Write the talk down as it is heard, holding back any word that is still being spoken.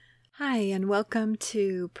Hi, and welcome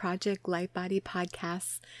to Project Light Body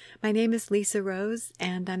Podcasts. My name is Lisa Rose,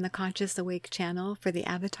 and I'm the Conscious Awake channel for the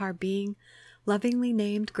avatar being, lovingly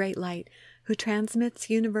named Great Light, who transmits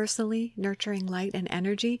universally nurturing light and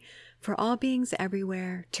energy for all beings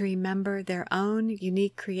everywhere to remember their own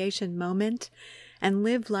unique creation moment and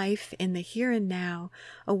live life in the here and now,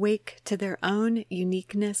 awake to their own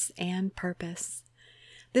uniqueness and purpose.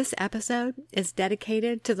 This episode is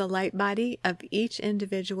dedicated to the light body of each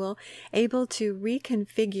individual able to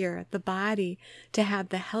reconfigure the body to have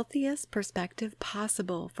the healthiest perspective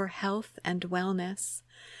possible for health and wellness.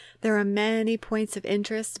 There are many points of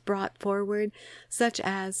interest brought forward, such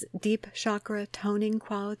as deep chakra toning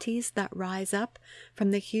qualities that rise up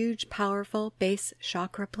from the huge, powerful base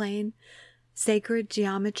chakra plane, sacred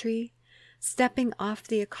geometry, stepping off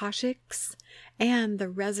the Akashics, and the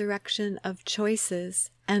resurrection of choices,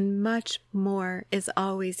 and much more is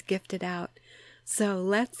always gifted out. So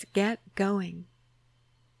let's get going.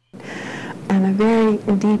 And a very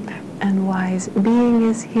deep and wise being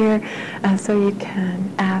is here, so you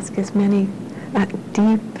can ask as many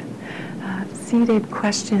deep, seated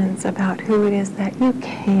questions about who it is that you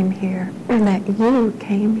came here, and that you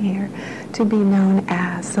came here to be known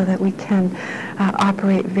as, so that we can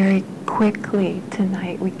operate very quickly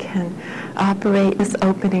tonight. We can operate this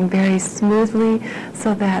opening very smoothly,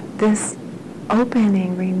 so that this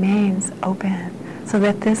opening remains open, so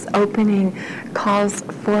that this opening calls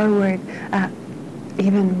forward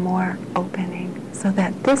even more opening, so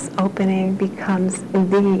that this opening becomes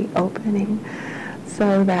the opening,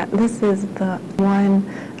 so that this is the one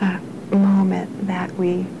moment that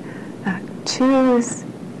we choose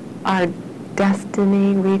our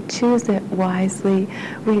destiny, we choose it wisely,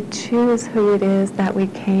 we choose who it is that we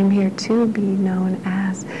came here to be known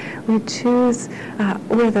as. We choose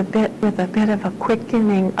with a bit of a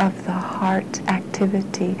quickening of the heart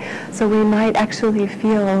activity. So we might actually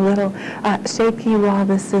feel a little shaky while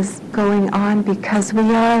this is going on, because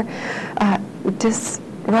we are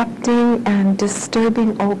disrupting and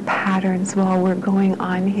disturbing old patterns while we're going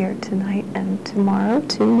on here tonight and tomorrow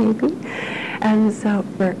too, maybe. And so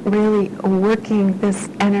we're really working this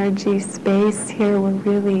energy space here. We're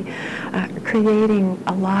really creating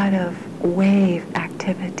a lot of wave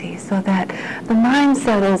activity, so that the mind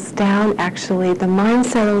settles down. Actually, the mind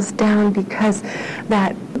settles down because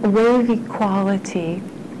that wavy quality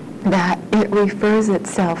that it refers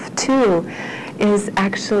itself to is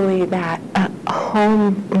actually that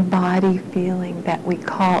home body feeling that we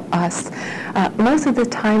call us, most of the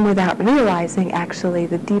time without realizing actually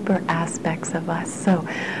the deeper aspects of us. So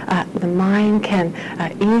the mind can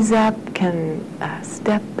ease up, can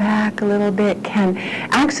step back a little bit, can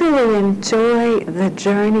actually enjoy the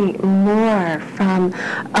journey more from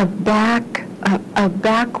a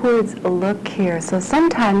backwards look here. So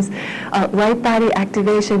sometimes light body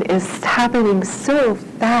activation is happening so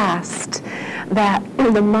fast that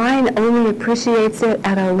the mind only appreciates it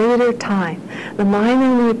at a later time. The mind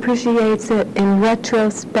only appreciates it in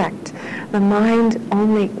retrospect. The mind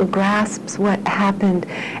only grasps what happened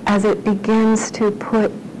as it begins to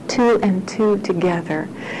put two and two together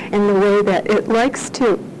in the way that it likes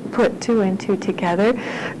to put two and two together,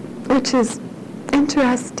 which is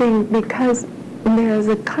interesting because there's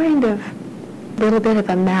a kind of little bit of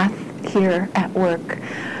a math here at work,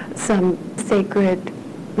 some sacred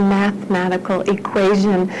mathematical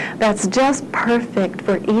equation that's just perfect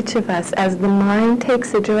for each of us. As the mind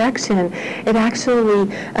takes a direction, it actually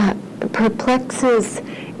perplexes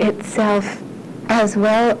itself as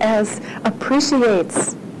well as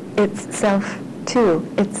appreciates itself too,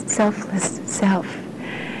 its selfless self.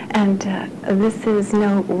 And this is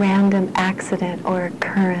no random accident or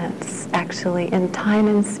occurrence. Actually, in time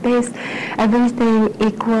and space, everything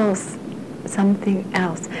equals something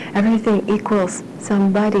else. Everything equals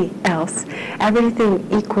somebody else. Everything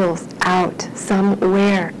equals out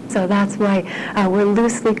somewhere. So that's why we're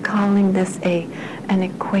loosely calling this an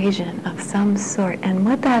equation of some sort. And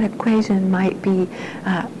what that equation might be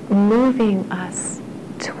moving us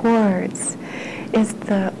towards is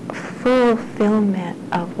the fulfillment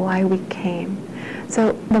of why we came.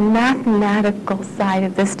 So the mathematical side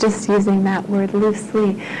of this, just using that word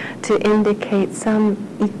loosely to indicate some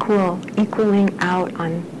equaling out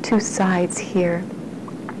on two sides here.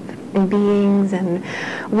 Beings and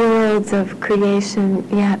worlds of creation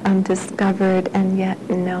yet undiscovered and yet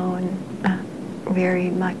known, very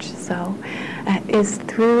much so, is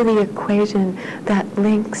through the equation that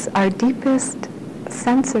links our deepest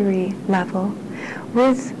sensory level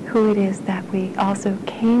with who it is that we also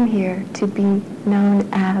came here to be known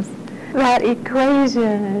as. That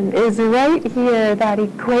equation is right here. That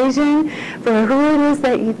equation for who it is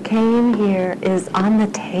that you came here is on the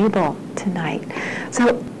table tonight.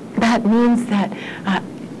 So that means that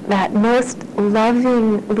that most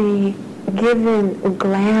lovingly given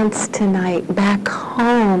glance tonight back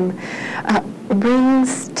home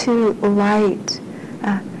brings to light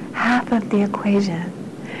half of the equation.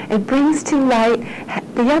 It brings to light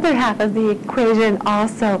the other half of the equation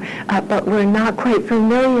also, but we're not quite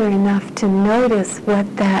familiar enough to notice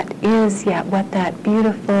what that is yet, what that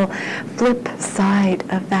beautiful flip side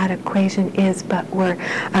of that equation is, but we're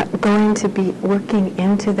going to be working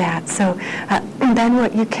into that. So then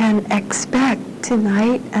what you can expect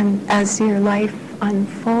tonight and as your life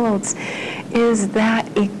unfolds is that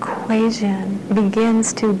equation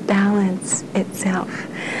begins to balance itself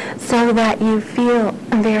so that you feel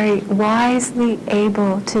very wisely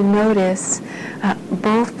able to notice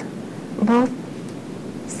both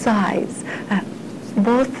sides.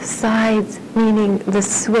 Both sides meaning the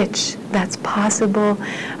switch that's possible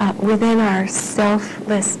within our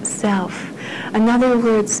selfless self. In other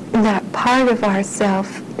words, that part of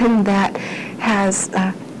ourself that has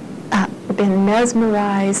been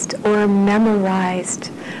mesmerized or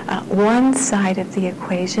memorized one side of the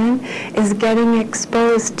equation is getting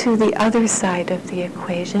exposed to the other side of the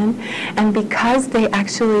equation, and because they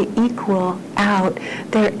actually equal out,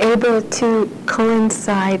 they're able to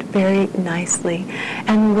coincide very nicely.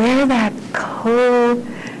 And where that coinciding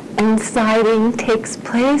takes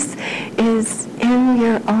place is in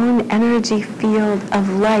your own energy field of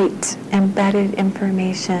light, embedded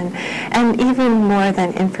information, and even more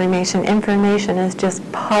than information. Information is just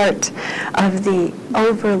part of the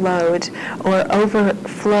overload or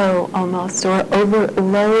overflow almost, or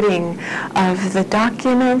overloading of the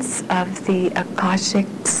documents of the Akashic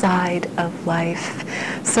side of life.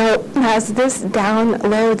 So as this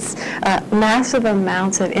downloads massive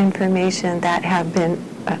amounts of information that have been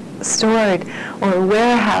stored or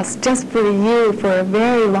warehoused just for you for a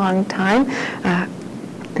very long time,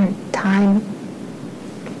 time,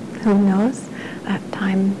 who knows,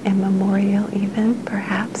 time immemorial even,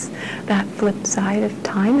 perhaps. That flip side of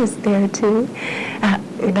time is there too.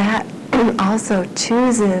 That also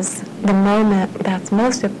chooses the moment that's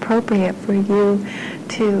most appropriate for you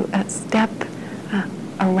to step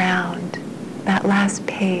around that last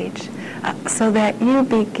page so that you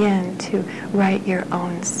begin to write your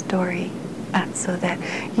own story. So that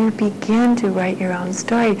you begin to write your own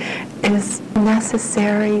story is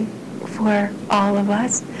necessary for all of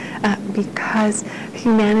us because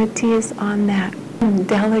humanity is on that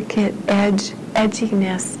delicate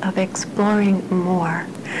edginess of exploring more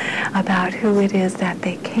about who it is that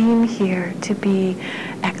they came here to be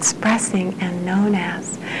expressing and known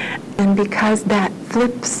as. And because that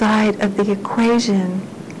flip side of the equation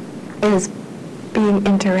is being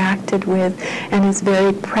interacted with and is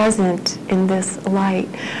very present in this light,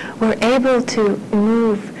 we're able to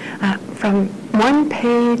move from one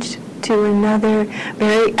page to another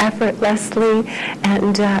very effortlessly,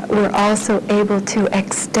 and we're also able to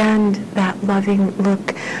extend that loving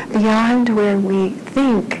look beyond where we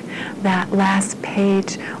think that last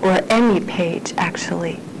page, or any page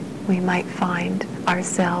actually, we might find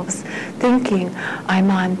ourselves thinking, I'm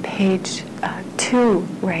on page 2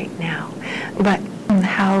 right now. But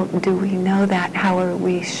how do we know that? How are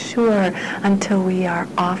we sure until we are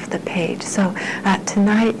off the page? So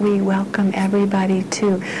tonight we welcome everybody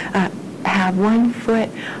to have one foot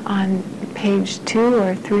on page 2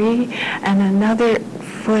 or 3 and another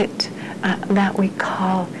foot that we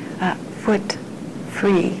call foot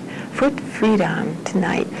free. Foot freedom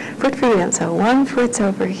tonight. Foot freedom. So one foot's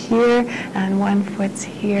over here and one foot's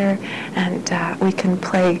here, and we can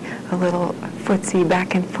play a little footsie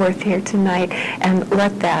back and forth here tonight and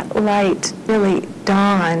let that light really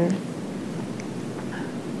dawn.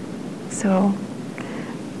 So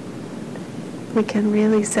we can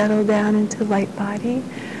really settle down into light body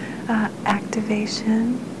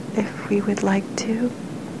activation if we would like to.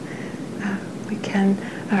 We can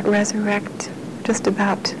resurrect just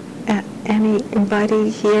about anybody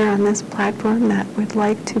here on this platform that would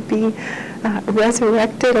like to be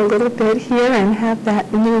resurrected a little bit here and have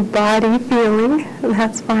that new body feeling.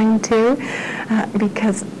 That's fine too,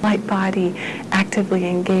 because light body actively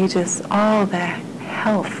engages all the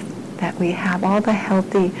health that we have, all the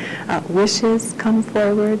healthy wishes come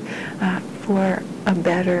forward for a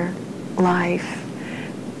better life.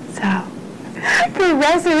 So for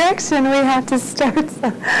resurrection, we have to start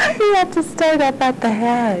up at the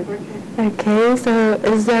head. Okay, so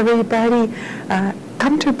is everybody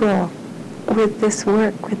comfortable with this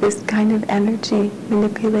work, with this kind of energy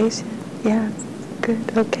manipulation? Yes.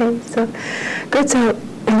 Good. Okay. So, good. So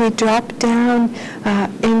we drop down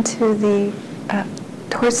into the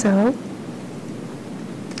torso.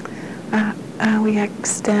 We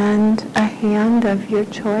extend a hand of your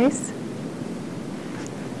choice.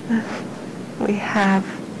 We have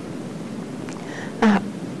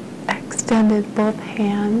extended both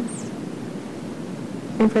hands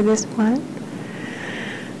for this one.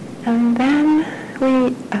 And then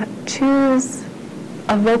we choose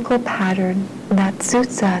a vocal pattern that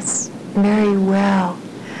suits us very well.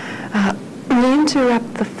 We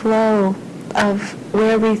interrupt the flow of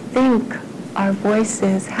where we think our voice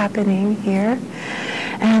is happening here,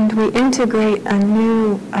 and we integrate a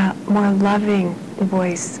new, more loving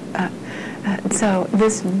voice. So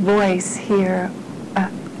this voice here,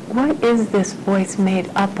 what is this voice made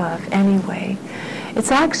up of anyway?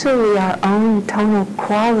 It's actually our own tonal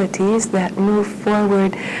qualities that move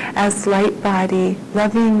forward as light body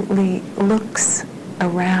lovingly looks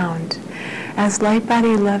around. As light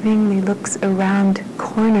body lovingly looks around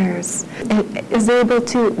corners, it is able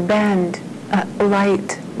to bend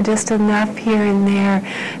light just enough here and there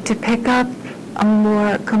to pick up a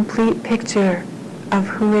more complete picture of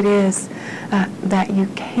who it is that you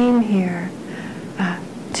came here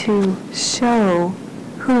to show.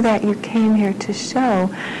 Who that you came here to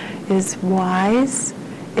show is wise,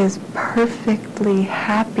 is perfectly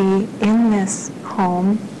happy in this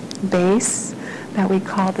home base that we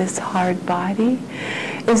call this hard body,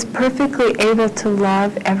 is perfectly able to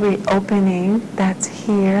love every opening that's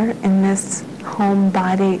here in this home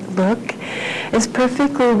body look, is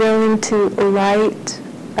perfectly willing to light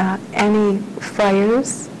any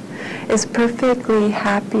fires, is perfectly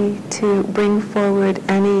happy to bring forward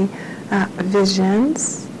any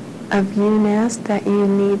visions of you-ness that you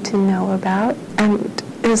need to know about, and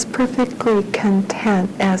is perfectly content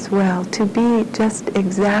as well to be just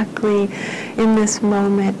exactly in this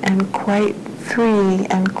moment and quite free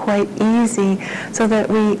and quite easy, so that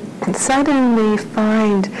we suddenly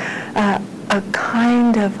find a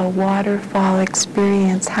kind of a waterfall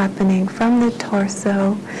experience happening from the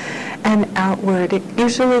torso and outward. It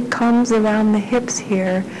usually comes around the hips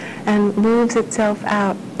here and moves itself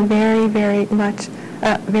out. Very, very much,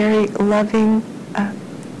 very loving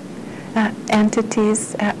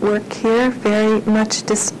entities at work here, very much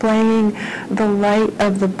displaying the light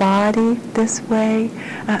of the body this way,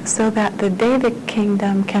 so that the Devic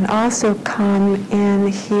kingdom can also come in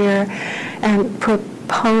here and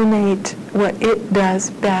proponate what it does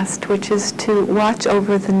best, which is to watch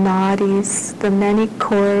over the nadis, the many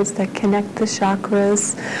cords that connect the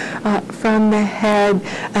chakras from the head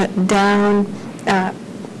down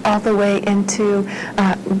all the way into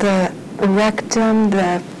the rectum,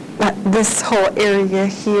 this whole area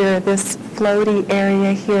here, this floaty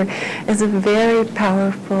area here, is a very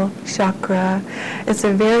powerful chakra. It's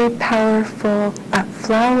a very powerful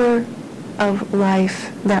flower of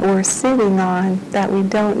life that we're sitting on that we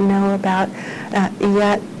don't know about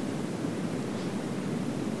yet.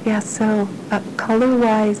 Yeah, so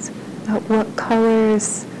color-wise, what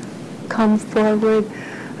colors come forward?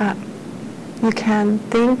 You can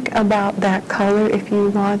think about that color if you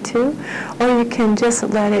want to, or you can just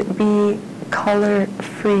let it be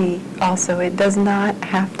color-free also. It does not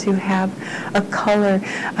have to have a color,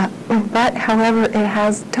 but however, it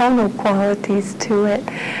has tonal qualities to it,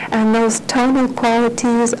 and those tonal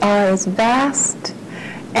qualities are as vast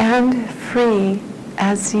and free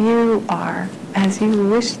as you are, as you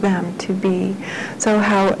wish them to be. So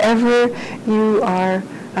however you are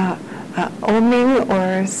oming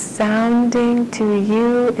or sounding to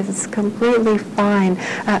you is completely fine.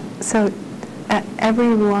 So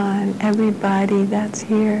everyone, everybody that's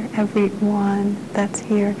here, everyone that's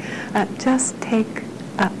here, just take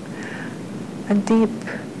a deep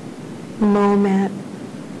moment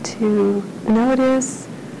to notice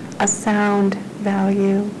a sound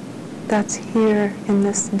value that's here in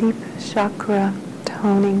this deep chakra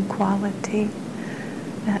toning quality.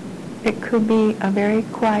 It could be a very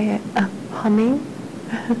quiet humming,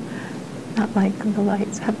 not like the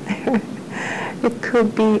lights up there. It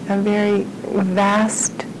could be a very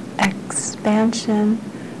vast expansion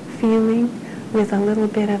feeling with a little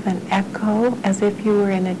bit of an echo, as if you were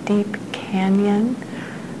in a deep canyon.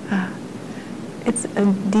 It's a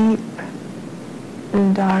deep,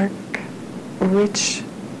 dark,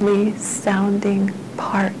 richly sounding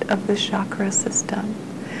part of the chakra system.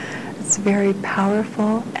 It's very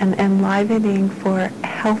powerful and enlivening for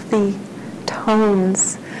healthy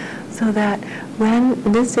tones, so that when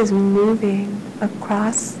this is moving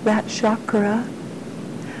across that chakra,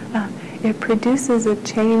 it produces a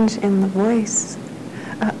change in the voice,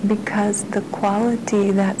 because the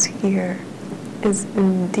quality that's here is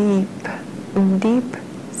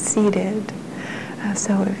deep-seated.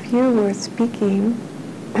 So if you were speaking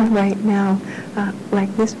right now,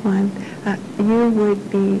 like this one, you would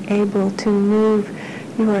be able to move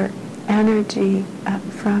your energy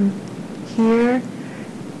from here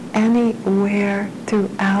anywhere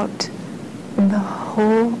throughout the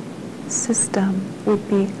whole system would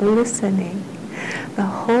be listening. The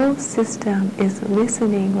whole system is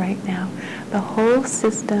listening right now. The whole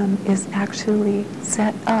system is actually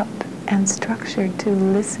set up and structured to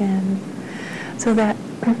listen. So that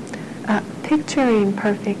picturing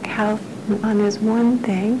perfect health is one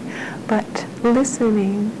thing, but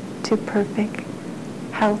listening to perfect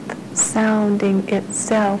health sounding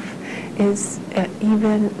itself is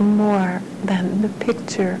even more than the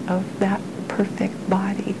picture of that perfect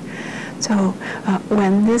body. So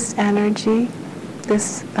when this energy,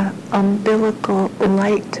 this umbilical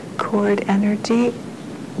light cord energy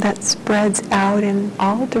that spreads out in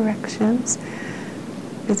all directions,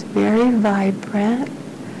 is very vibrant.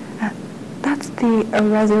 That's the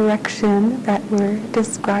resurrection that we're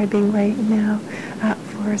describing right now.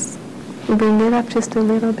 For us, bring it up just a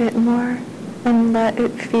little bit more and let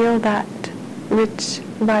it feel that rich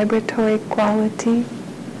vibratory quality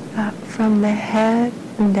from the head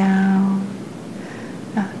down.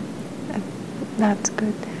 That's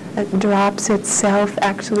good. It drops itself.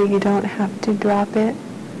 Actually, you don't have to drop it.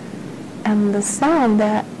 And the sound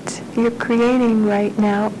that you're creating right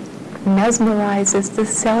now mesmerizes the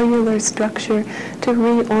cellular structure to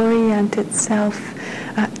reorient itself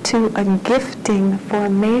to a gifting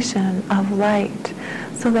formation of light,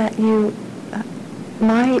 so that you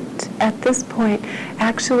might, at this point,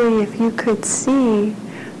 actually, if you could see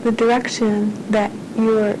the direction that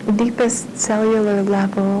your deepest cellular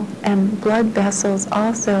level and blood vessels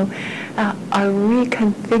also are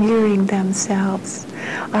reconfiguring themselves,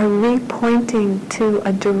 are repointing to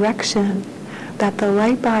a direction that the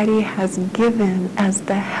light body has given as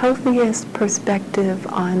the healthiest perspective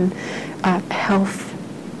on health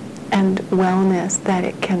and wellness that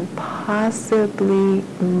it can possibly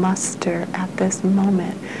muster at this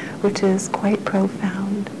moment, which is quite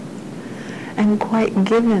profound and quite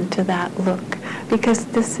given to that look, because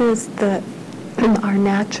this is our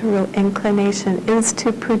natural inclination is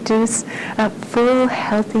to produce full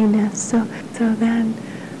healthiness. So then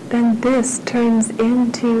this turns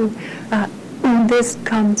into this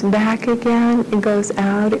comes back again, it goes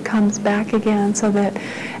out, it comes back again, so that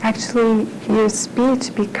actually your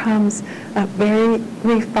speech becomes very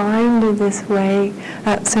refined in this way.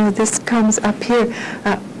 So this comes up here.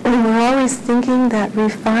 We're always thinking that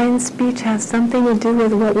refined speech has something to do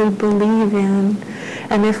with what we believe in.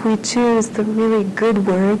 And if we choose the really good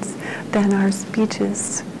words, then our speech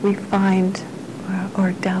is refined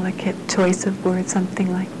or delicate choice of words,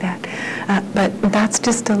 something like that. But that's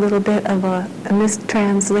just a little bit of a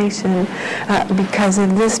mistranslation because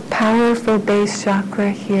of this powerful base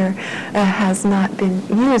chakra here has not been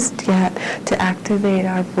used yet to activate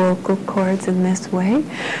our vocal cords in this way.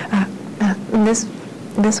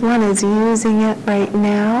 This one is using it right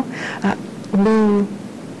now, being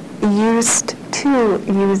used to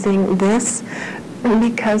using this,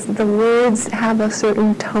 because the words have a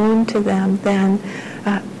certain tone to them then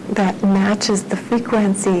that matches the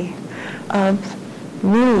frequency of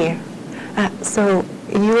me. So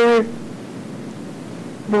your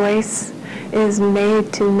voice is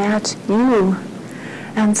made to match you.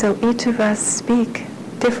 And so each of us speak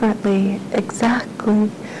differently,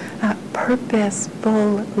 exactly,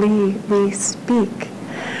 purposefully we speak.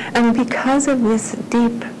 And because of this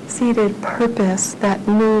deep-seated purpose that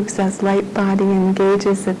moves as light body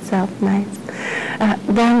engages itself nice,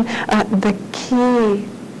 then the key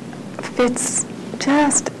fits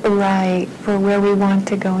just right for where we want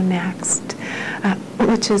to go next,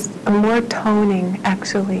 which is more toning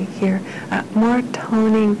actually here. More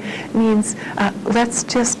toning means let's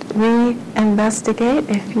just reinvestigate,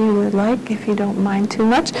 if you would like, if you don't mind too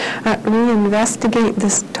much, reinvestigate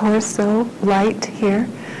this torso light here.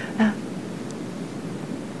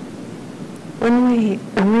 When we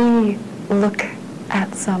re-look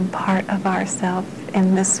at some part of ourselves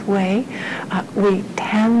in this way, we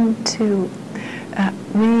tend to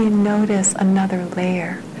re-notice another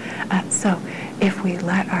layer. So if we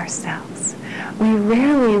let ourselves, we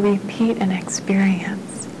rarely repeat an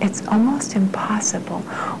experience. It's almost impossible.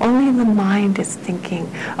 Only the mind is thinking,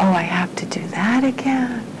 oh, I have to do that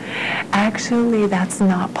again. Actually, that's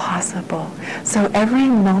not possible. So every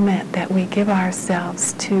moment that we give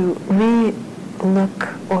ourselves to re-look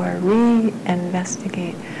or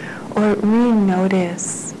re-investigate or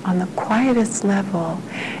re-notice on the quietest level,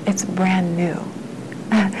 it's brand new.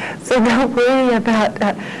 So don't worry about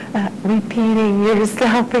repeating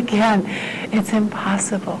yourself again. It's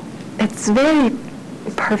impossible. It's very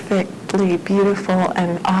perfectly beautiful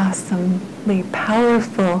and awesomely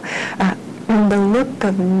powerful. The look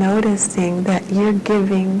of noticing that you're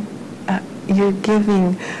giving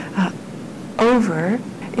over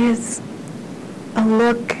is a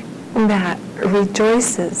look that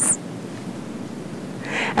rejoices.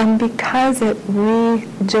 And because it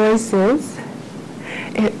rejoices,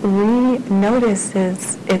 it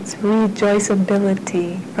re-notices its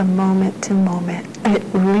rejoiceability from moment to moment. It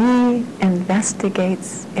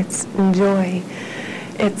re-investigates its joy.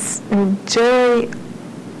 It's joy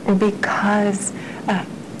because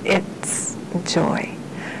it's joy.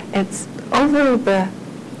 It's over the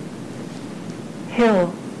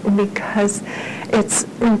hill because it's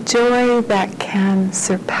joy that can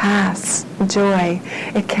surpass joy.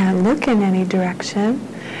 It can look in any direction.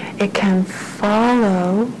 It can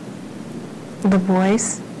follow the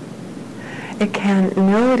voice. It can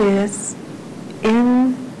notice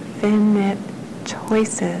infinite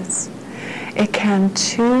choices. It can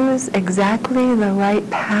choose exactly the right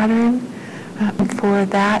pattern for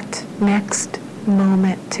that next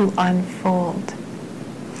moment to unfold.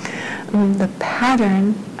 The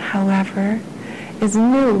pattern, however, is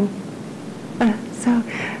new. So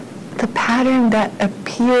the pattern that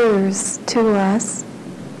appears to us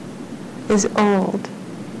is old.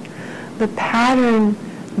 The pattern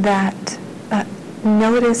that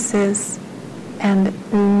notices and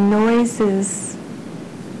noises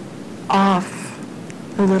off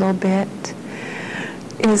a little bit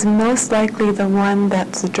is most likely the one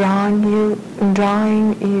that's drawing you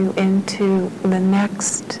into the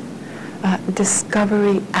next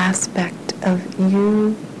discovery aspect of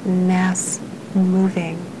you-ness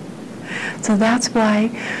moving. So that's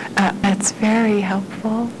why it's very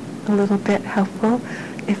helpful, a little bit helpful,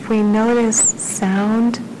 if we notice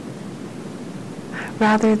sound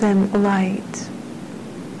rather than light.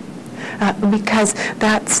 Because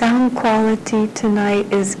that sound quality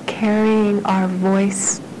tonight is carrying our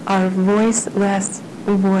voice, our voiceless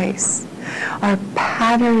voice, our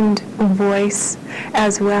patterned voice,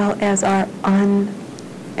 as well as our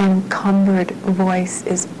unencumbered voice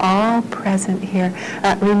is all present here.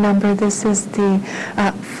 Remember, this is the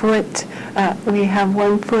foot. We have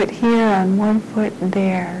one foot here and one foot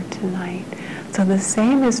there tonight. So the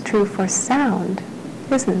same is true for sound,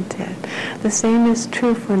 isn't it? The same is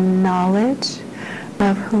true for knowledge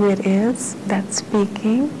of who it is that's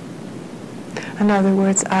speaking. In other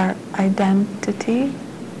words, our identity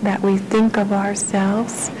that we think of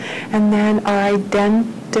ourselves, and then our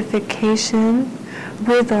identification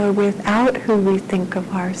with or without who we think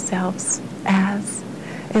of ourselves as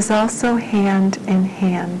is also hand in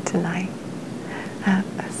hand tonight.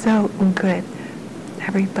 So good.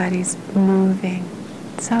 Everybody's moving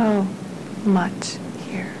so much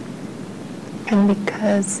here. And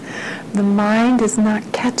because the mind is not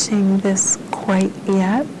catching this quite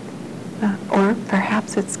yet, or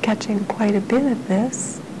perhaps it's catching quite a bit of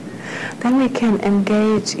this, then we can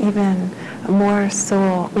engage even more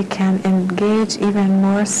soul. We can engage even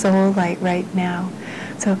more soul light right now.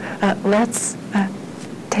 So let's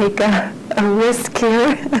take a risk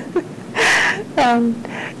here.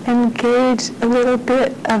 Engage a little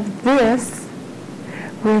bit of this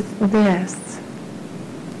with this.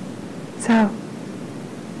 So,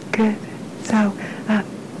 good. So,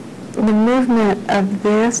 the movement of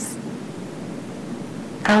this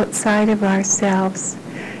outside of ourselves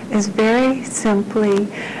is very simply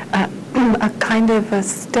a kind of a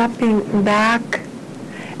stepping back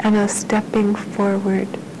and a stepping forward,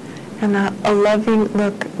 and a loving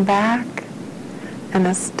look back and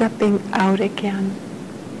a stepping out again.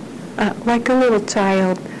 Like a little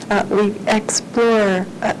child, we explore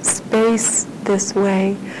space this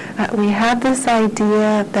way. We have this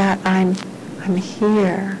idea that I'm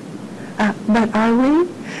here, but are we?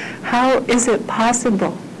 How is it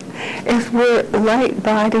possible? If we're light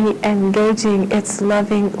body engaging its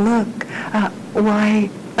loving look, why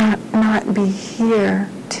not be here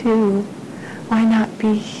too? Why not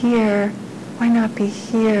be here? Why not be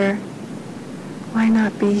here? Why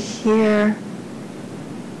not be here?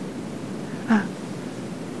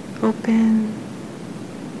 Open,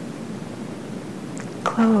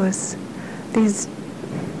 close. These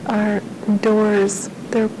are doors.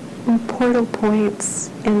 They're portal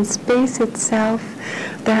points in space itself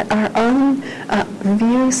that our own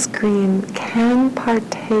view screen can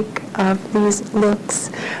partake of these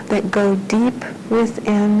looks that go deep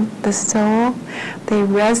within the soul. They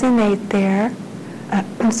resonate there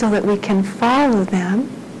so that we can follow them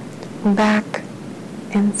back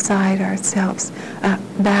inside ourselves,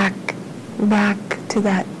 back to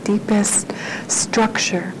that deepest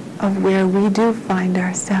structure of where we do find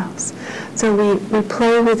ourselves. So we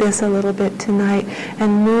play with this a little bit tonight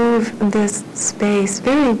and move this space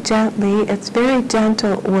very gently. It's very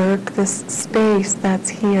gentle work, this space that's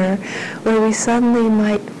here, where we suddenly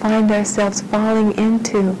might find ourselves falling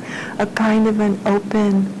into a kind of an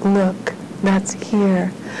open look that's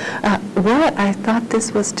here. What? I thought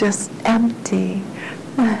this was just empty.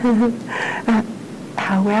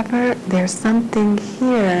 However, there's something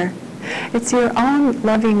here. It's your own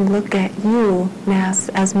loving look at you-ness,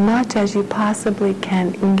 as much as you possibly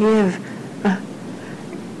can give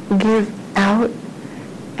out,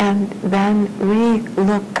 and then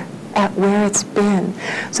re-look at where it's been.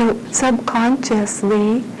 So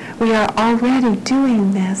subconsciously, we are already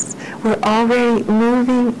doing this. We're already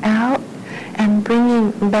moving out and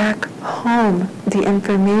bringing back home the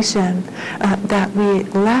information that we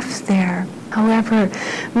left there. However,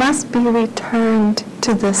 must be returned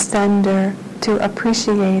to the sender to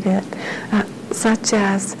appreciate it, such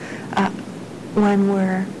as when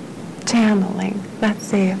we're channeling. Let's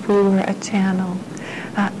say if we were a channel,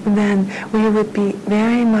 then we would be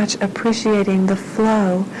very much appreciating the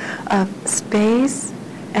flow of space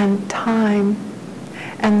and time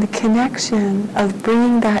and the connection of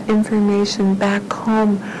bringing that information back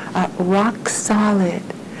home rock solid,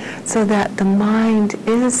 so that the mind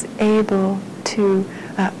is able to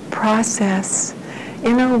process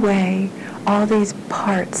in a way all these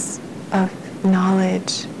parts of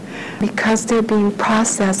knowledge, because they're being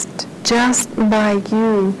processed just by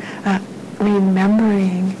you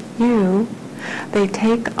remembering you. They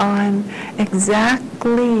take on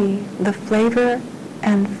exactly the flavor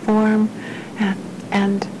and form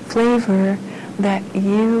and flavor that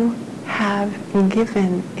you have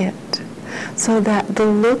given it, so that the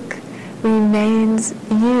look remains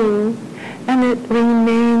you, and it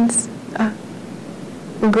remains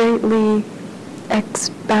greatly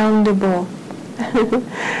expoundable,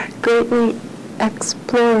 greatly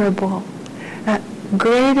explorable,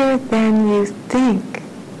 greater than you think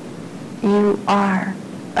you are,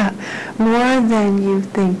 more than you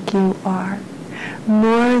think you are,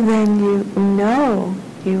 more than you know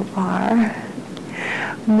you are,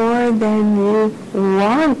 more than you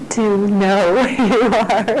want to know you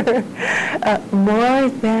are, more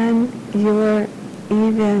than you're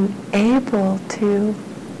even able to,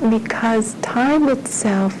 because time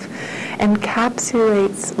itself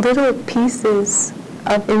encapsulates little pieces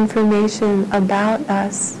of information about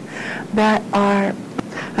us that are,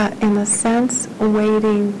 in a sense,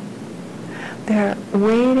 waiting. They're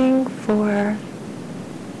waiting for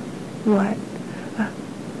what?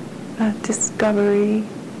 Discovery.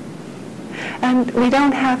 And we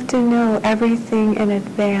don't have to know everything in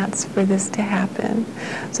advance for this to happen.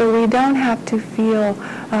 So we don't have to feel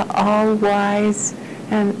all wise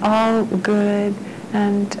and all good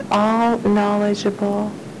and all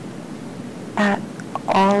knowledgeable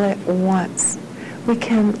all at once. We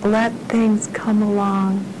can let things come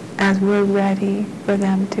along as we're ready for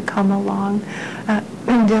them to come along.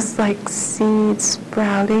 Just like seeds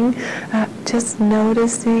sprouting, just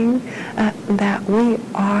noticing that we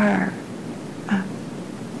are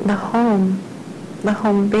the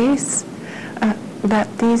home base,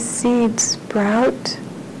 that these seeds sprout,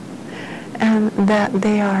 and that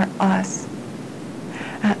they are us.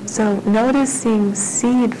 So noticing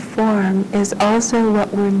seed form is also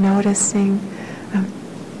what we're noticing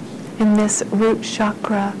in this root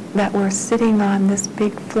chakra that we're sitting on, this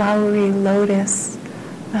big flowery lotus,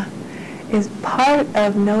 is part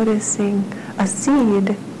of noticing a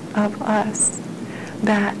seed of us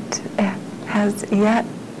that has yet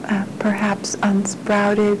perhaps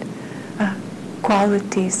unsprouted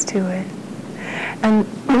qualities to it. And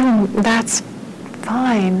that's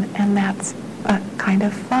fine, and that's kind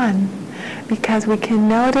of fun, because we can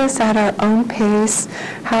notice at our own pace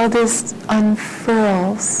how this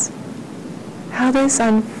unfurls. How this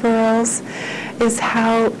unfurls is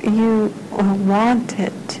how you want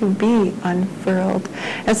it to be unfurled.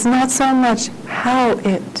 It's not so much how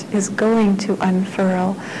it is going to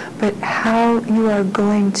unfurl, but how you are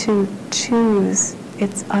going to choose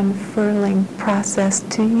its unfurling process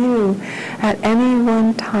to you at any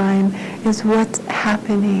one time is what's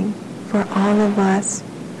happening for all of us.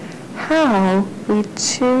 How we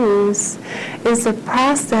choose is a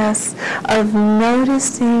process of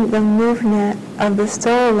noticing the movement of the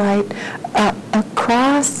soul light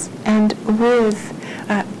across and with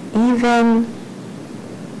even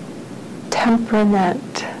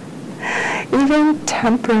temperament. Even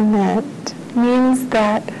temperament means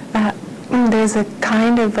that there's a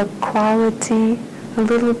kind of a quality a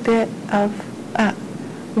little bit of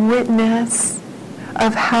witness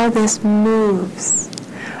of how this moves,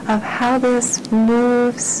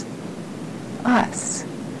 us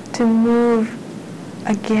to move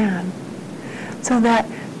again. So that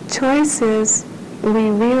choices, we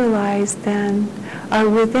realize then, are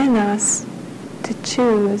within us to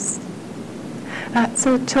choose.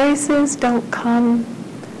 So choices don't come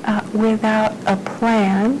without a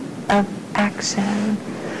plan of action.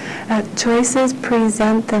 Choices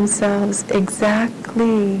present themselves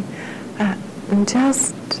exactly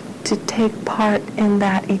just to take part in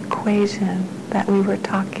that equation that we were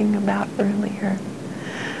talking about earlier.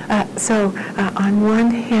 So on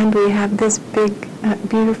one hand we have this big,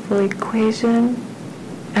 beautiful equation,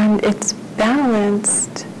 and it's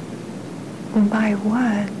balanced by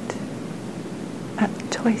what?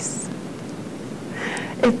 Choice.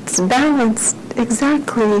 It's balanced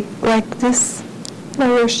exactly like this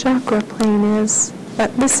lower chakra plane is.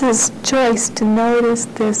 This is choice to notice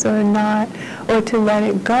this or not, or to let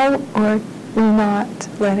it go or not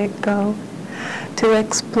let it go. To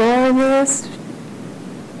explore this,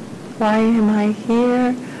 why am I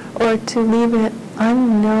here, or to leave it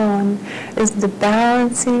unknown, is the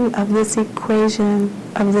balancing of this equation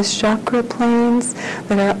of the chakra planes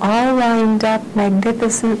that are all lined up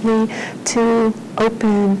magnificently to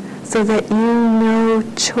open, so that you know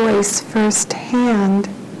choice firsthand,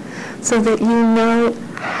 so that you know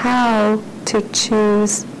how to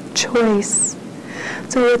choose choice.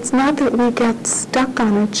 So it's not that we get stuck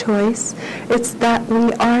on a choice, it's that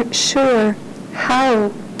we aren't sure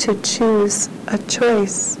how to choose a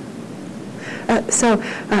choice. So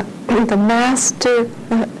the master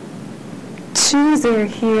chooser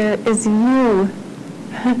here is you.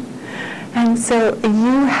 And so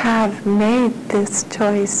you have made this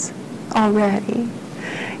choice already.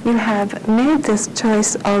 You have made this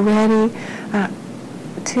choice already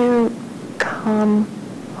to come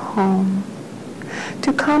home.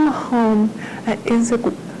 To come home is a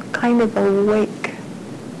kind of awake.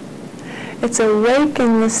 It's awake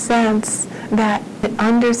in the sense that it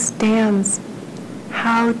understands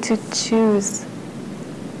how to choose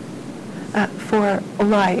for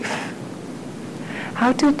life.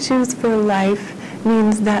 How to choose for life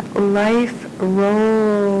means that life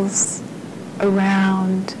rolls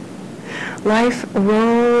around. Life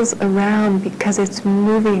rolls around because it's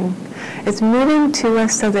moving. It's moving to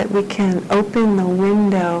us so that we can open the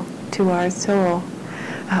window to our soul.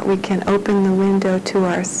 We can open the window to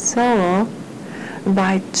our soul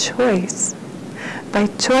by choice. By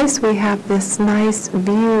choice we have this nice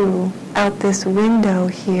view out this window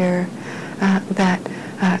here that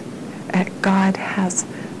God has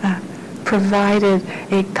provided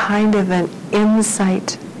a kind of an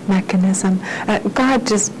insight mechanism. God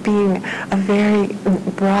just being a very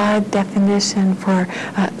broad definition for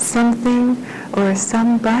something or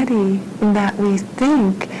somebody that we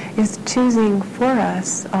think is choosing for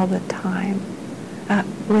us all the time.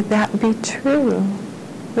 Would that be true?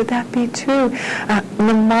 Would that be true?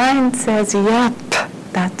 The mind says, yep,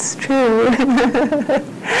 that's true.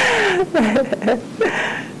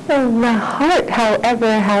 The heart,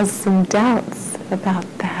 however, has some doubts about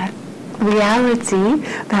that. Reality,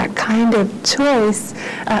 that kind of choice,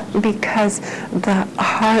 because the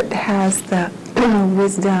heart has the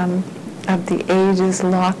wisdom of the ages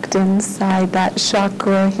locked inside that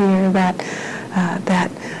chakra here, that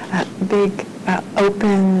big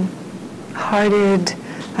open-hearted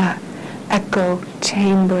echo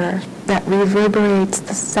chamber that reverberates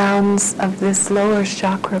the sounds of this lower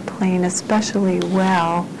chakra plane especially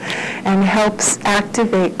well, and helps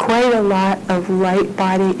activate quite a lot of light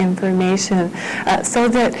body information, so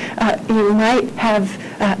that you might have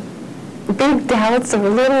big doubts or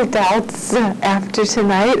little doubts after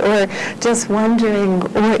tonight, or just wondering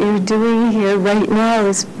what you're doing here right now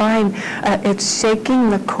is fine. It's shaking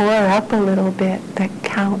the core up a little bit that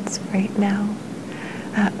counts right now,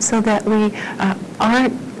 so that we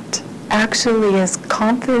aren't actually as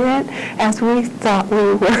confident as we thought we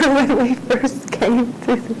were when we first came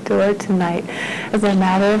through the door tonight. As a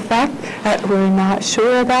matter of fact, we're not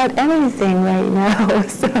sure about anything right now,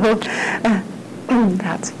 so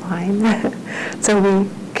that's fine. So we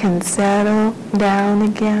can settle down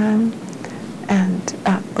again and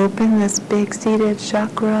open this big seated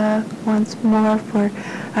chakra once more for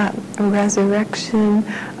a resurrection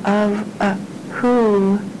of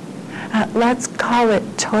who. Let's call it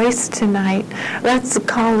choice tonight. Let's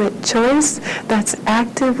call it choice that's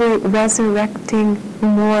actively resurrecting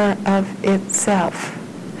more of itself.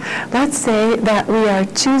 Let's say that we are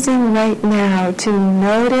choosing right now to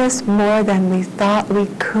notice more than we thought we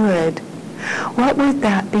could. What would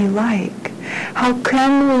that be like? How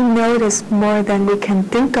can we notice more than we can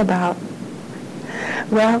think about?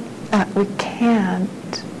 Well, we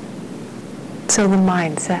can't, so the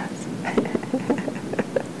mind says.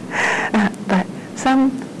 But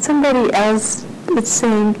somebody else is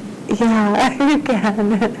saying, yeah, you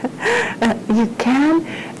can. You can,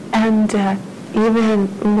 and even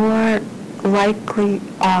more likely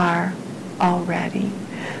are already.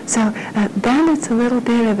 So then it's a little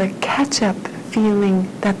bit of a catch-up feeling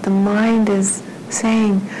that the mind is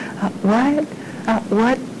saying, what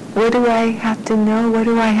do I have to know? What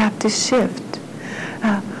do I have to shift?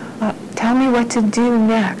 Tell me what to do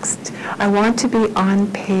next. I want to be on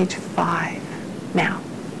page 5 now.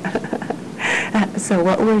 So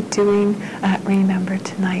what we're doing, remember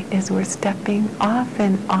tonight, is we're stepping off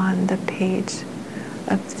and on the page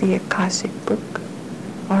of the Akashic book,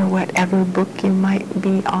 or whatever book you might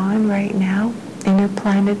be on right now,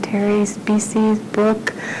 Interplanetary Species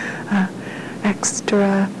book,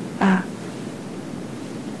 extra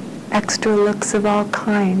looks of all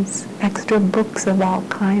kinds, extra books of all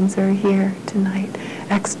kinds are here tonight,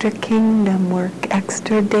 extra kingdom work,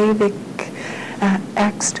 extra Davic,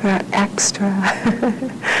 extra.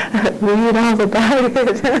 Read all about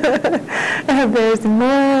it. There's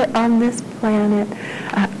more on this planet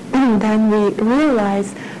than we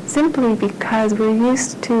realize, simply because we're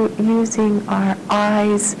used to using our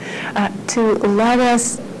eyes to let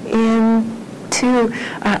us into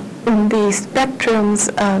the spectrums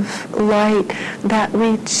of light that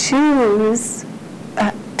we choose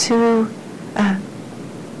to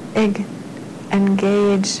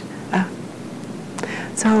engage.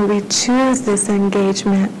 So we choose this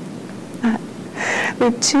engagement.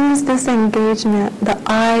 The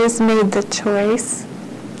eyes made the choice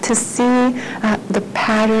to see the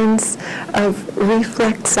patterns of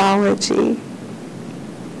reflexology.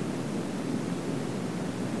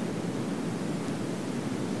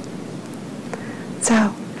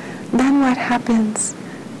 So then what happens?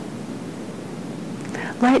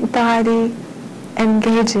 Light body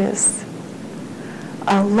engages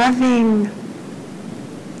a loving,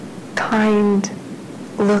 kind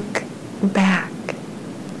look back.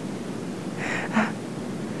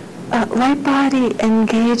 Light body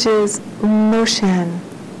engages motion.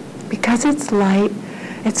 Because it's light,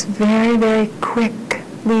 it's very, very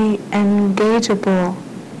quickly engageable,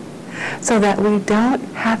 so that we don't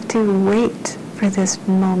have to wait for this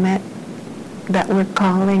moment that we're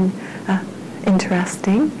calling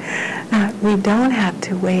interesting. We don't have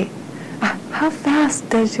to wait. How fast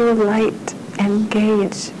does your light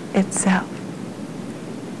engage itself?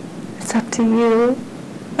 It's up to you.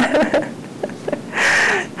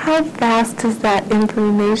 How fast does that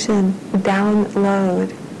information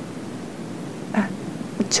download?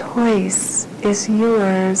 Choice is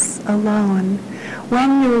yours alone.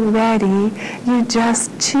 When you're ready, you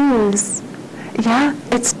just choose. Yeah,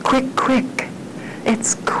 it's quick.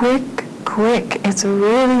 It's quick. It's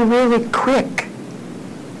really, really quick.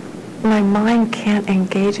 My mind can't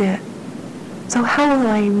engage it. So how will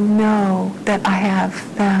I know that I have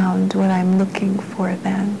found what I'm looking for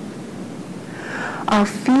then? I'll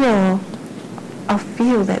feel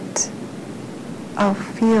it.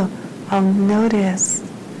 I'll notice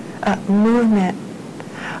a movement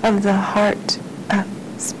of the heart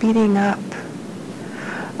speeding up.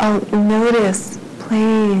 I'll notice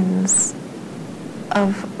planes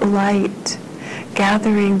of light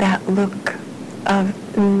gathering that look of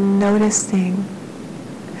noticing.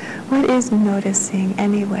 What is noticing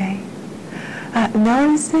anyway?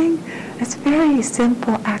 Noticing, it's very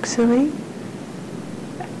simple actually.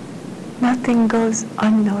 Nothing goes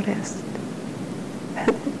unnoticed.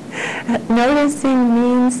 Noticing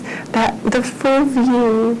means that the full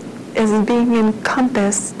view is being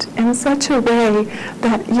encompassed in such a way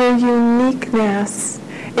that your uniqueness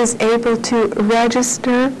is able to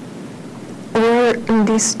register or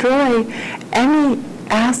destroy any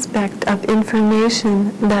aspect of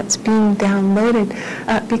information that's being downloaded,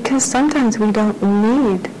 because sometimes we don't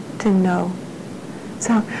need to know.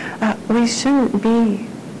 So we shouldn't be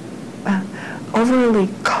overly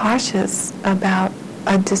cautious about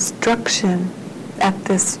a destruction at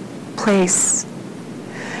this place.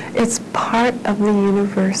 It's part of the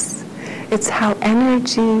universe. It's how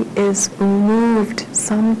energy is moved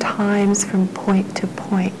sometimes from point to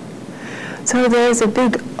point. So there's a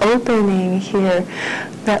big opening here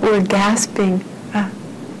that we're gasping.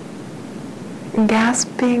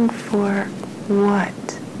 Gasping for what?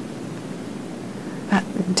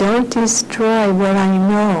 Don't destroy what I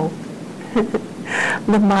know.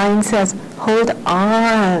 The mind says, hold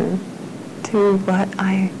on to what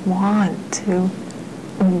I want to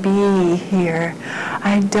be here.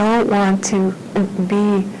 I don't want to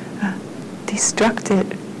be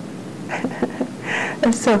destructed.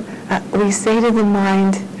 And so we say to the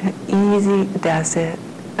mind, easy does it.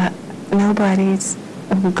 Nobody's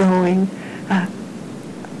going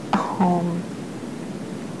home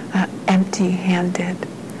empty-handed.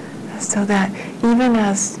 So that even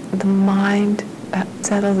as the mind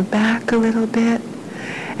settles back a little bit,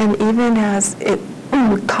 and even as it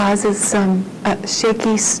causes some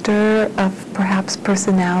shaky stir of perhaps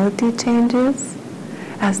personality changes,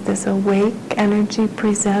 as this awake energy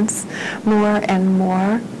presents more and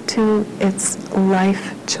more to its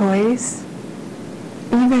life choice,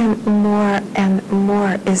 even more and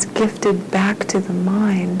more is gifted back to the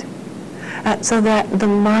mind, so that the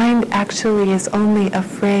mind actually is only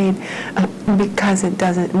afraid because it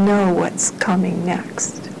doesn't know what's coming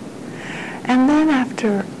next. And then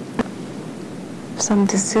after some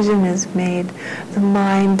decision is made, the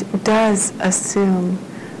mind does assume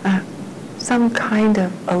some kind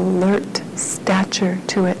of alert stature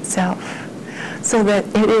to itself, so that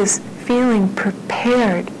it is feeling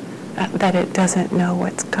prepared that it doesn't know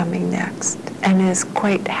what's coming next, and is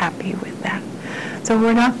quite happy with that. So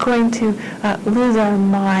we're not going to lose our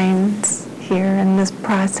minds here in this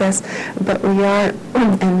process, but we are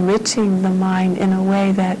enriching the mind in a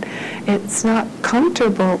way that it's not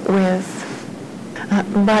comfortable with,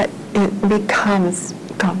 but it becomes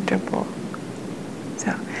comfortable.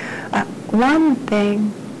 So one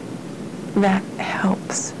thing that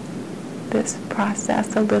helps this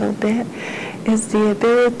process a little bit is the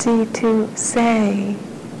ability to say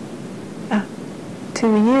to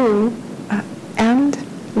you and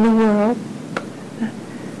the world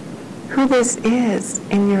who this is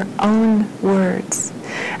in your own words,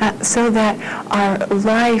 so that our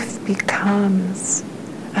life becomes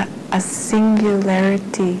a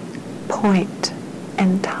singularity point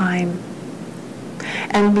in time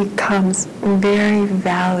and becomes very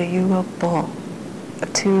valuable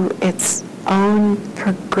to its own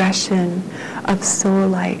progression of soul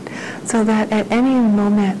light, so that at any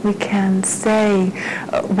moment we can say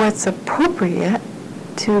what's appropriate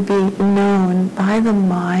to be known by the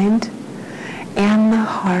mind and the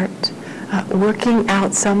heart, working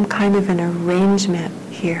out some kind of an arrangement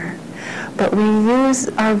here. But we use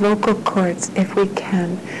our vocal cords if we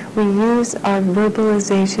can. We use our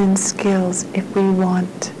verbalization skills if we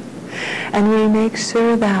want. And we make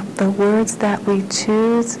sure that the words that we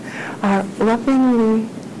choose are lovingly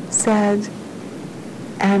said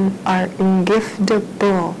and are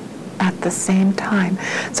giftable at the same time.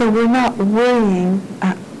 So we're not worrying,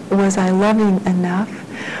 was I loving enough?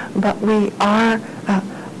 But we are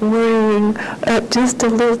worrying just a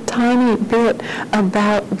little tiny bit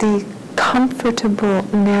about the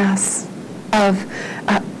comfortableness of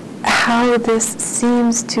how this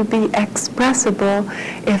seems to be expressible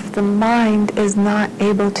if the mind is not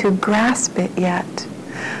able to grasp it yet.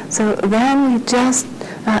 So then we just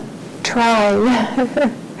try.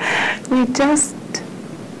 We just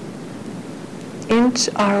inch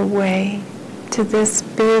our way to this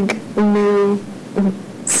big new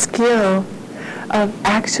skill of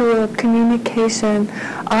actual communication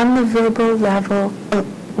on the verbal level,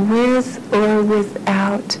 with or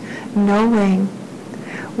without knowing.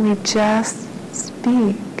 We just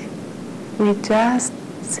speak. We just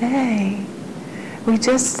say. We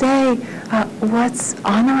just say what's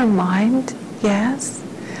on our mind, yes,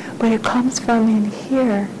 but it comes from in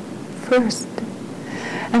here first.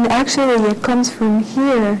 And actually it comes from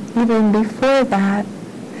here even before that.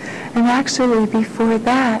 And actually before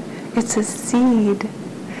that, it's a seed.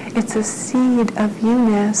 It's a seed of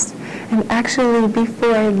you-ness. And actually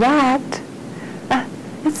before that,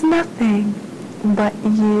 it's nothing but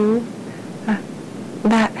you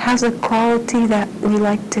that has a quality that we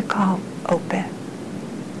like to call open.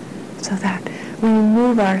 So that we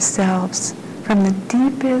move ourselves from the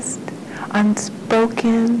deepest,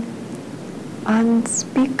 unspoken,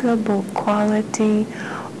 unspeakable quality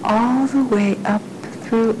all the way up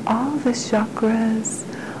through all the chakras,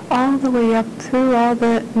 all the way up through all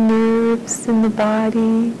the nerves in the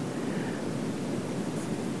body,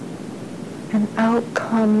 and out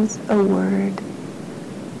comes a word.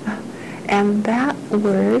 And that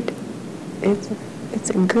word, it's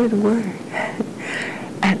a good word.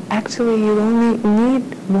 And actually you only need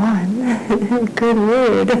one good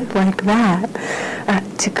word like that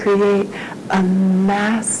to create a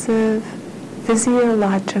massive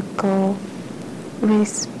physiological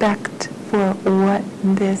respect for what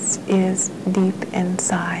this is deep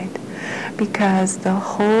inside. Because the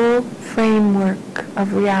whole framework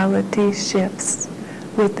of reality shifts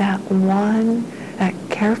with that one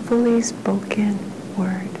carefully spoken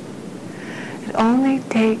word. It only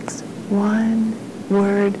takes one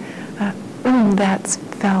word that's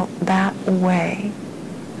felt that way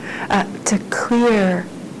to clear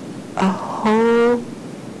a whole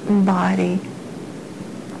body.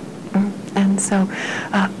 And so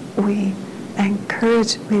we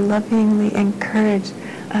lovingly encourage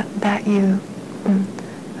that you,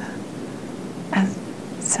 as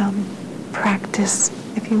some practice,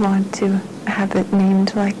 if you want to have it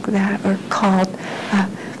named like that or called,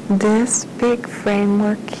 this big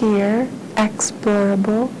framework here,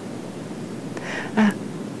 explorable,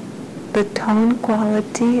 the tone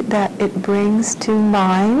quality that it brings to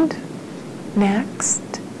mind, next,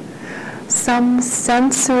 some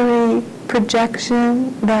sensory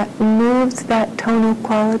projection that moves that tonal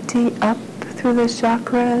quality up through the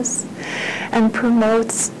chakras and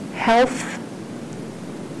promotes health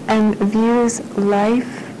and views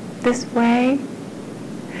life this way,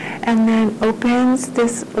 and then opens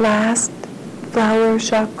this last flower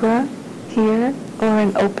chakra here, or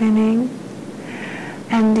an opening,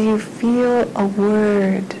 and you feel a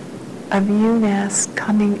word of you-ness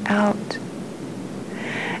coming out.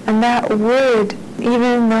 And that word,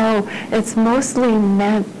 even though it's mostly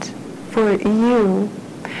meant for you,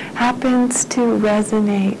 happens to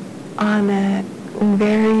resonate on a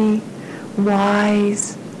very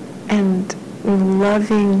wise and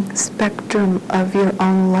loving spectrum of your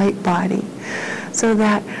own light body, so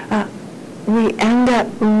that we end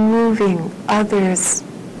up moving others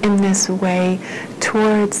in this way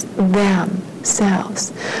towards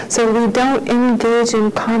themselves. So we don't engage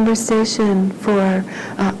in conversation for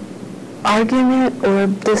argument or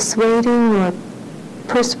dissuading or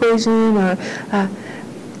persuasion, or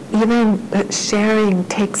even sharing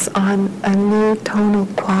takes on a new tonal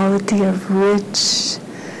quality of rich,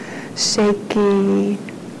 shaky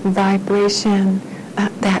vibration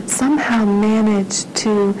that somehow managed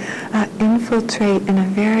to infiltrate in a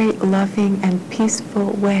very loving and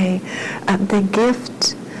peaceful way the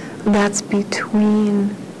gift that's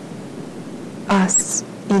between us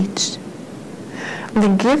each.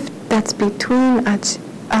 The gift that's between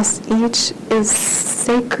us each is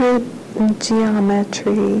sacred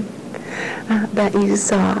geometry that you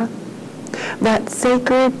saw. That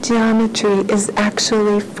sacred geometry is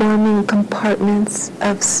actually forming compartments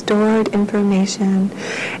of stored information,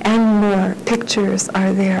 and more pictures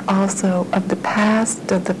are there also of the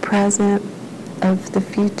past, of the present, of the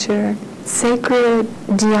future. Sacred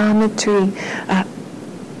geometry,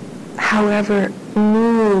 however,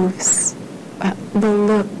 moves the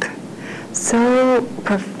look so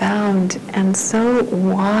profound and so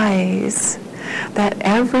wise that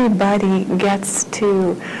everybody gets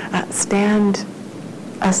to stand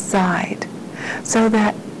aside, so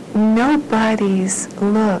that nobody's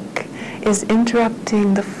look is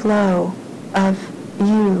interrupting the flow of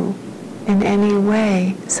you in any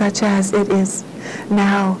way, such as it is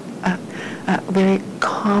now very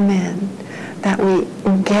common that we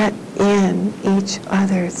get in each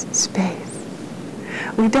other's space.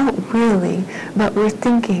 We don't really, but we're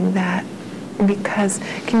thinking that because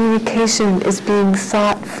communication is being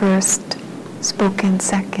thought first, spoken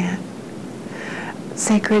second.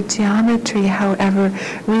 Sacred geometry, however,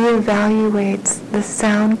 reevaluates the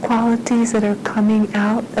sound qualities that are coming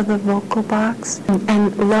out of the vocal box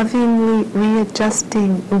and lovingly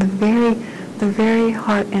readjusting the very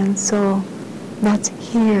heart and soul that's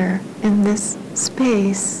here in this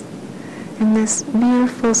space, in this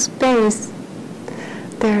beautiful space.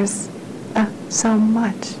 There's so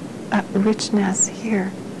much richness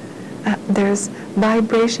here. There's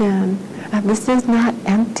vibration. This is not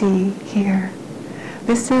empty here.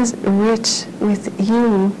 This is rich with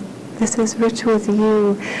you. This is rich with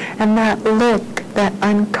you. And that look that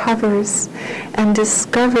uncovers and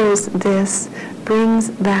discovers this brings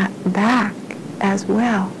that back as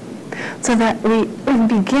well. So that we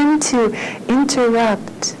begin to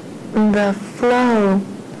interrupt the flow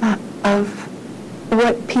of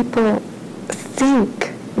what people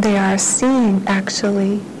think they are seeing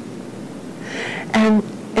actually, and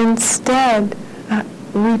instead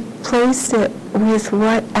replace it with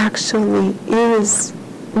what actually is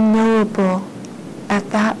knowable at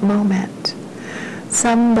that moment.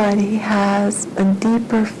 Somebody has a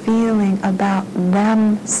deeper feeling about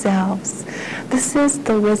themselves. This is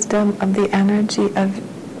the wisdom of the energy of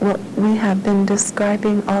what we have been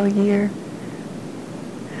describing all year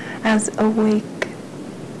as awake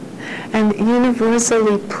and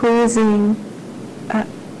universally pleasing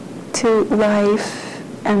to life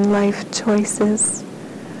and life choices.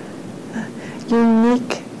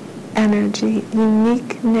 Unique energy,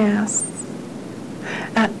 uniqueness.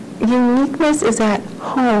 Uniqueness is at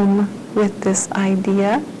home with this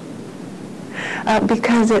idea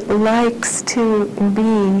because it likes to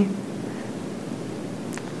be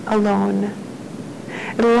alone.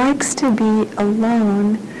 It likes to be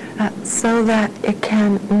alone so that it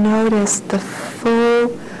can notice the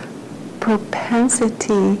full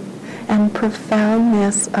propensity and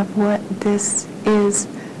profoundness of what this is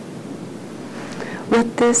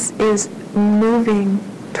moving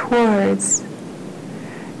towards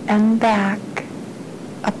and back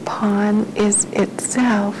upon is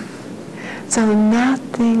itself. So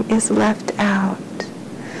nothing is left out.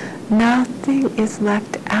 Nothing is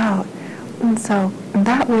left out. And so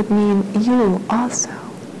that would mean you also.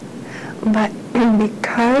 But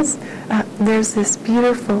because there's this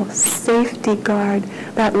beautiful safety guard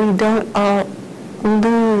that we don't all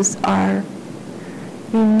lose our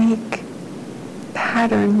unique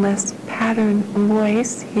patternless pattern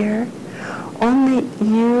voice here, only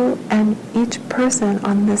you and each person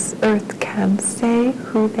on this earth can say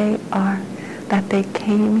who they are, that they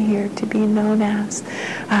came here to be known as.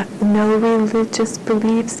 No religious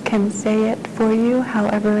beliefs can say it for you,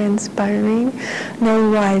 however inspiring.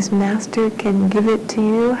 No wise master can give it to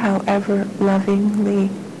you, however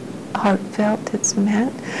lovingly heartfelt it's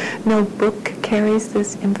meant. No book carries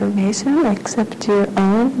this information except your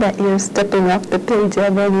own that you're stepping off the page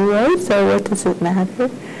of anyway, so what does it matter?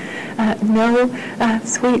 No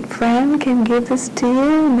sweet friend can give this to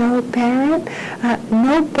you, no parent,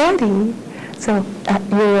 nobody. So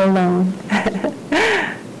you're alone.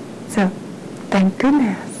 So thank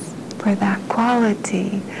goodness for that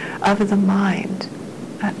quality of the mind.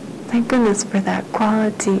 Thank goodness for that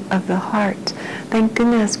quality of the heart. Thank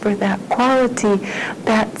goodness for that quality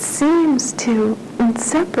that seems to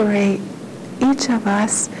separate each of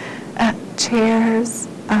us, chairs,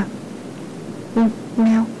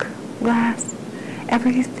 milk, glass,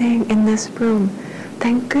 everything in this room.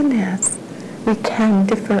 Thank goodness we can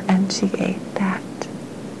differentiate that.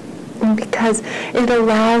 And because it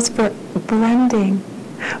allows for blending.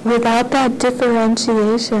 Without that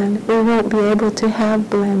differentiation, we won't be able to have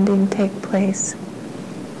blending take place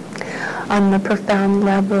on the profound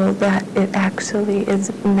level that it actually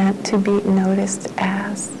is meant to be noticed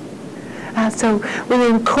as. So we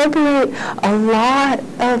incorporate a lot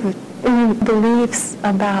of beliefs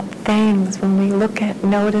about things when we look at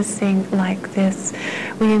noticing like this.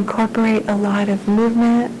 We incorporate a lot of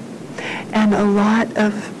movement and a lot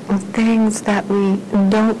of things that we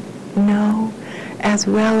don't know, as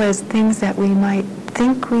well as things that we might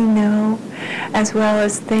think we know, as well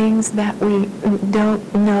as things that we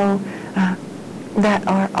don't know that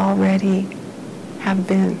are already have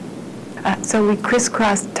been. So we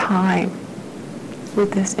crisscross time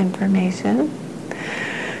with this information.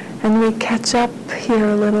 And we catch up here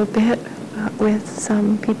a little bit with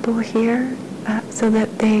some people here so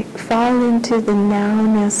that they fall into the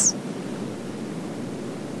nowness.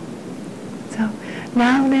 So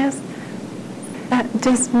nowness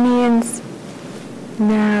just means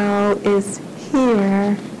now is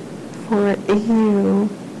here for you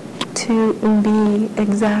to be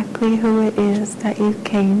exactly who it is that you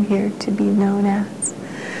came here to be known as.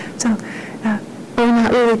 So we're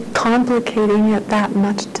not really complicating it that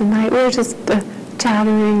much tonight. We're just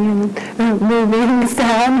chattering and moving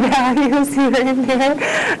sound values here and there.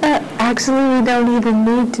 Actually, we don't even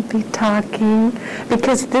need to be talking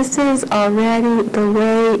because this is already the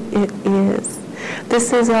way it is.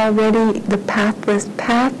 This is already the pathless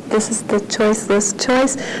path. This is the choiceless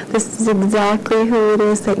choice. This is exactly who it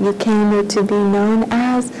is that you came here to be known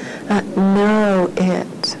as. Know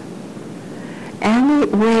it. Any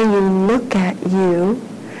way you look at you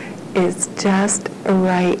is just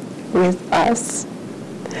right with us.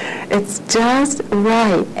 It's just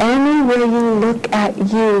right. Any way you look at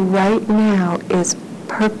you right now is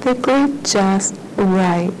perfectly just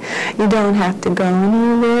right. You don't have to go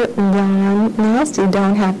anywhere around this. You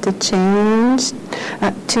don't have to change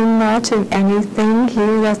too much of anything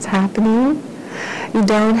here that's happening. You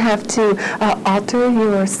don't have to alter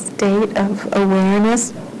your state of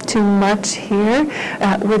awareness too much here.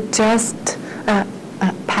 We're just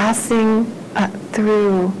passing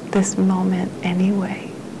through this moment anyway.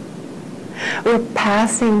 We're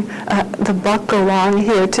passing the buck along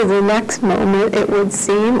here to the next moment, it would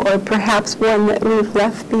seem, or perhaps one that we've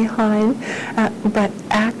left behind. But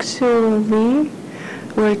actually,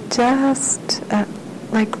 we're just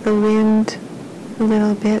like the wind a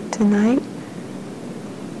little bit tonight,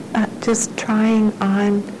 just trying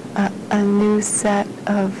on a new set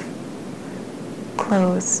of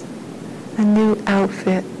clothes, a new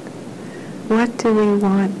outfit. What do we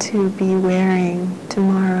want to be wearing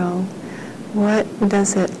tomorrow? What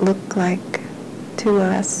does it look like to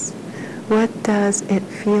us What does it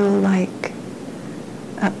feel like?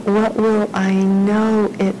 What will I know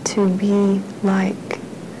it to be like?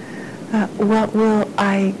 What will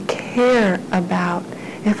I care about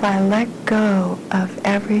if I let go of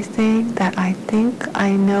everything that I think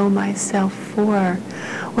I know myself for?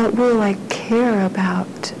 What will I care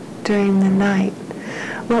about during the night?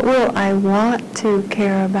 What will I want to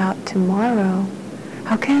care about tomorrow?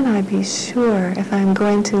 How can I be sure if I'm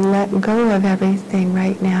going to let go of everything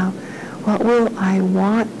right now? What will I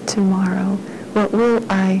want tomorrow? What will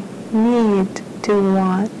I need to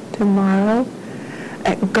want tomorrow?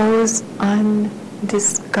 It goes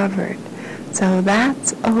undiscovered. So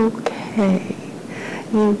that's okay.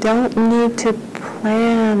 You don't need to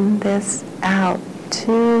plan this out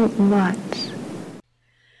too much.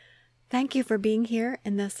 Thank you for being here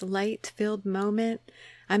in this light-filled moment.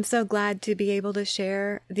 I'm so glad to be able to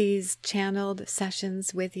share these channeled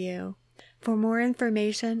sessions with you. For more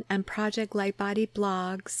information and Project Lightbody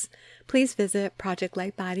blogs, please visit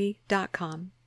projectlightbody.com.